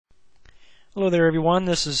Hello there everyone,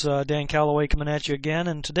 this is Dan Calloway coming at you again,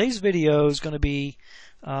 and today's video is going to be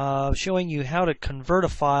showing you how to convert a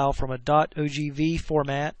file from a .ogv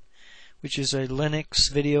format, which is a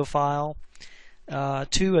Linux video file,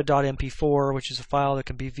 to a .mp4, which is a file that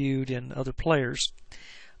can be viewed in other players.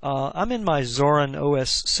 I'm in my Zorin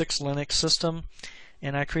OS 6 Linux system,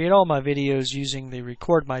 and I create all my videos using the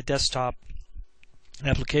RecordMyDesktop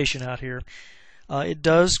application out here. It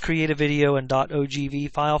does create a video in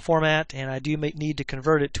 .ogv file format, and I do need to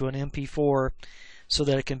convert it to an MP4 so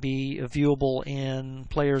that it can be viewable in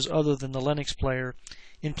players other than the Linux player,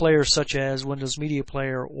 in players such as Windows Media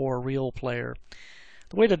Player or Real Player.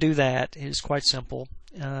 The way to do that is quite simple.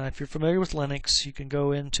 If you're familiar with Linux, you can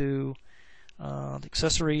go into the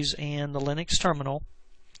accessories and the Linux terminal,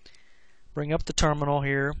 bring up the terminal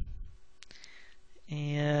here,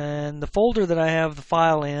 and the folder that I have the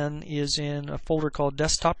file in is in a folder called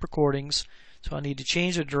Desktop Recordings, so I need to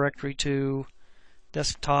change the directory to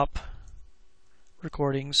Desktop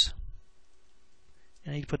Recordings.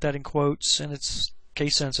 I need to put that in quotes, and it's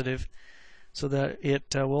case sensitive so that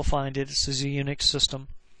it will find it. This is a Unix system,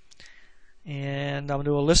 and I'm going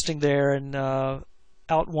to do a listing there, and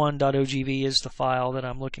out1.ogv is the file that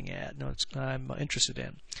I'm looking at. I'm interested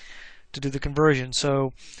in to do the conversion.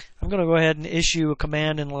 So I'm going to go ahead and issue a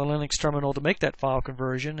command in the Linux terminal to make that file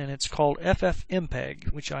conversion, and it's called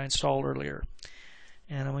ffmpeg, which I installed earlier.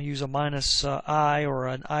 And I'm going to use a -I or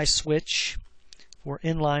an I switch for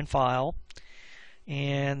inline file.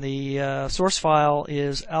 And the source file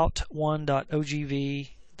is out1.ogv.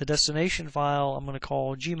 The destination file I'm going to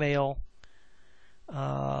call gmail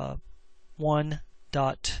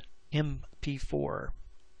 1.mp4.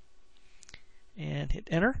 And hit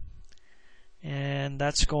enter. And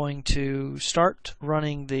that's going to start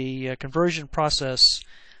running the conversion process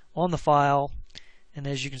on the file, and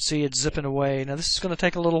as you can see, it's zipping away. Now this is going to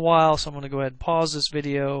take a little while, so I'm going to go ahead and pause this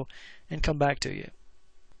video and come back to you.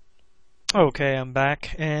 Okay, I'm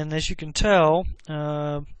back, and as you can tell,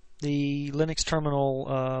 the Linux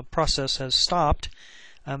terminal process has stopped.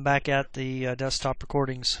 I'm back at the desktop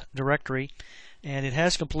recordings directory, and it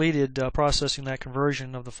has completed processing that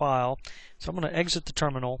conversion of the file. So I'm going to exit the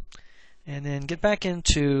terminal and then get back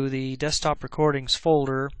into the desktop recordings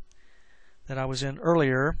folder that I was in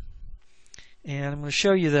earlier, and I'm going to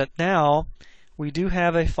show you that now we do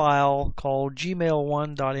have a file called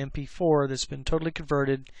gmail1.mp4 that's been totally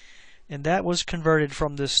converted, and that was converted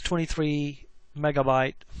from this 23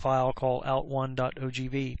 megabyte file called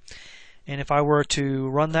out1.ogv. And if I were to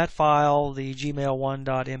run that file, the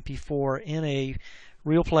gmail1.mp4, in a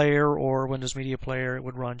Real Player or Windows Media Player, it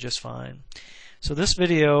would run just fine. So this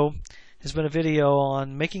video has been a video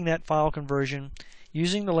on making that file conversion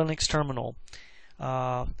using the Linux terminal.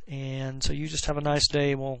 And so you just have a nice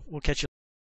day, and we'll catch you